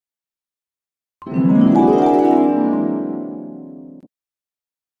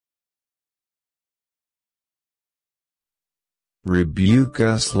Rebuke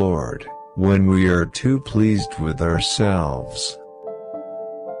us, Lord, when we are too pleased with ourselves.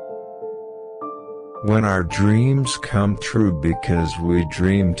 When our dreams come true because we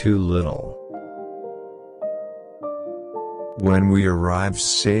dream too little. When we arrive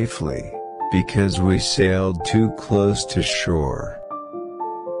safely, because we sailed too close to shore.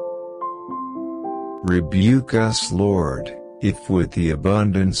 Rebuke us, Lord, if with the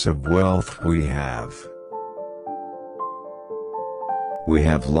abundance of wealth we have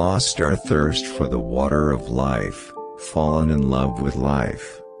lost our thirst for the water of life, fallen in love with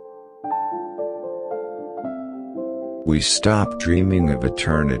life. We stop dreaming of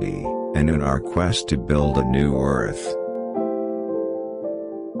eternity, and in our quest to build a new earth,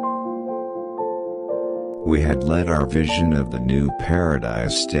 we had let our vision of the new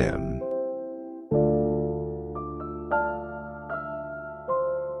paradise dim.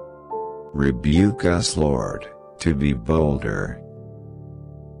 Rebuke us, Lord, to be bolder,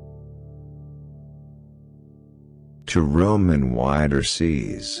 to roam in wider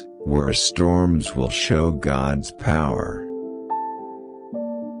seas, where storms will show God's power.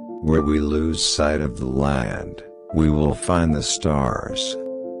 Where we lose sight of the land, we will find the stars.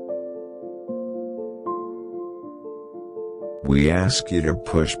 We ask you to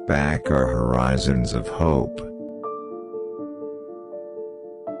push back our horizons of hope,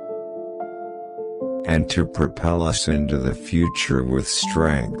 and to propel us into the future with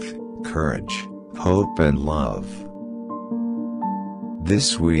strength, courage, hope and love.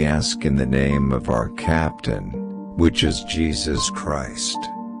 This we ask in the name of our Captain, which is Jesus Christ.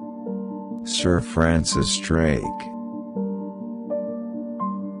 Sir Francis Drake.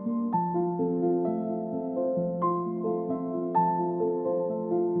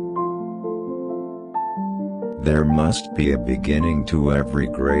 There must be a beginning to every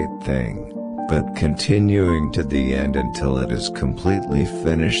great thing, but continuing to the end until it is completely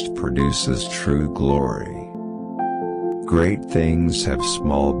finished produces true glory. Great things have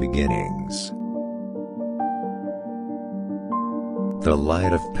small beginnings. The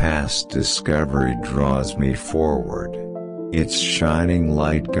light of past discovery draws me forward. Its shining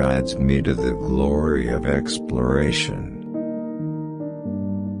light guides me to the glory of exploration.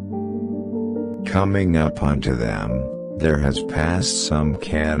 Coming up unto them, there has passed some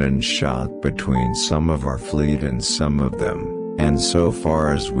cannon shot between some of our fleet and some of them. And so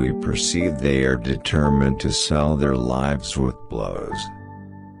far as we perceive, they are determined to sell their lives with blows.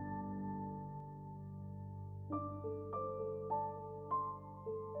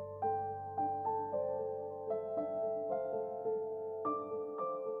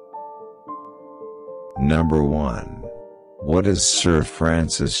 Number 1. What is Sir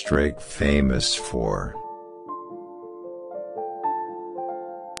Francis Drake famous for?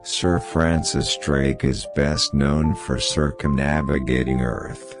 Sir Francis Drake is best known for circumnavigating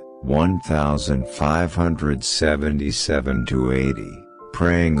Earth, 1577–80,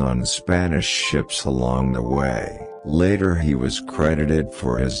 preying on Spanish ships along the way. Later he was credited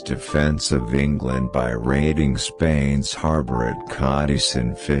for his defense of England by raiding Spain's harbor at Cadiz in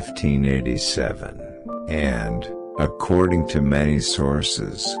 1587, and, according to many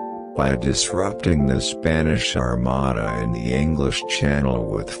sources, by disrupting the Spanish Armada in the English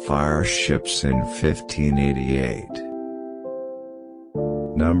Channel with fire ships in 1588.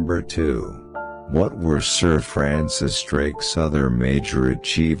 Number 2. What were Sir Francis Drake's other major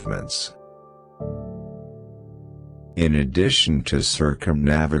achievements? In addition to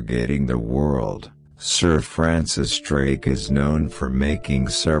circumnavigating the world, Sir Francis Drake is known for making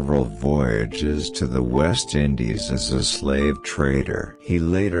several voyages to the West Indies as a slave trader. He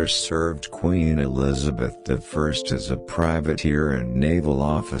later served Queen Elizabeth I as a privateer and naval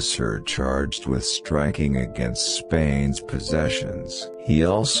officer charged with striking against Spain's possessions. He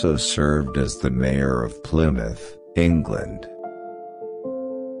also served as the mayor of Plymouth, England.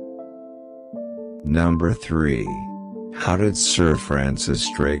 Number 3. How did Sir Francis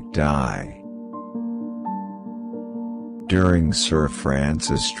Drake die? During Sir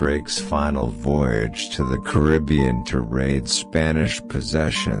Francis Drake's final voyage to the Caribbean to raid Spanish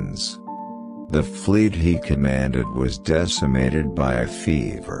possessions, the fleet he commanded was decimated by a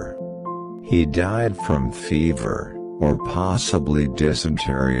fever. He died from fever, or possibly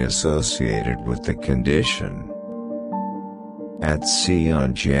dysentery associated with the condition, at sea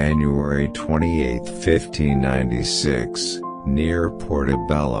on January 28, 1596, near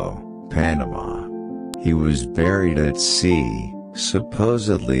Portobello, Panama. He was buried at sea,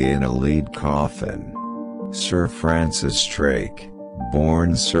 supposedly in a lead coffin. Sir Francis Drake,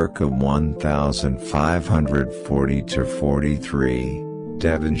 born circa 1540–43,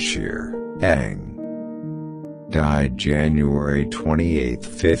 Devonshire, Eng. Died January 28,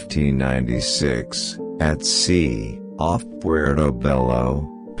 1596, at sea, off Puerto Bello,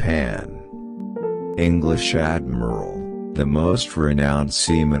 Pan. English admiral, the most renowned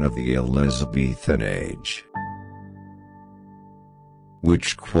seaman of the Elizabethan age.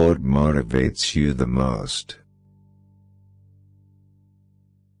 Which quote motivates you the most?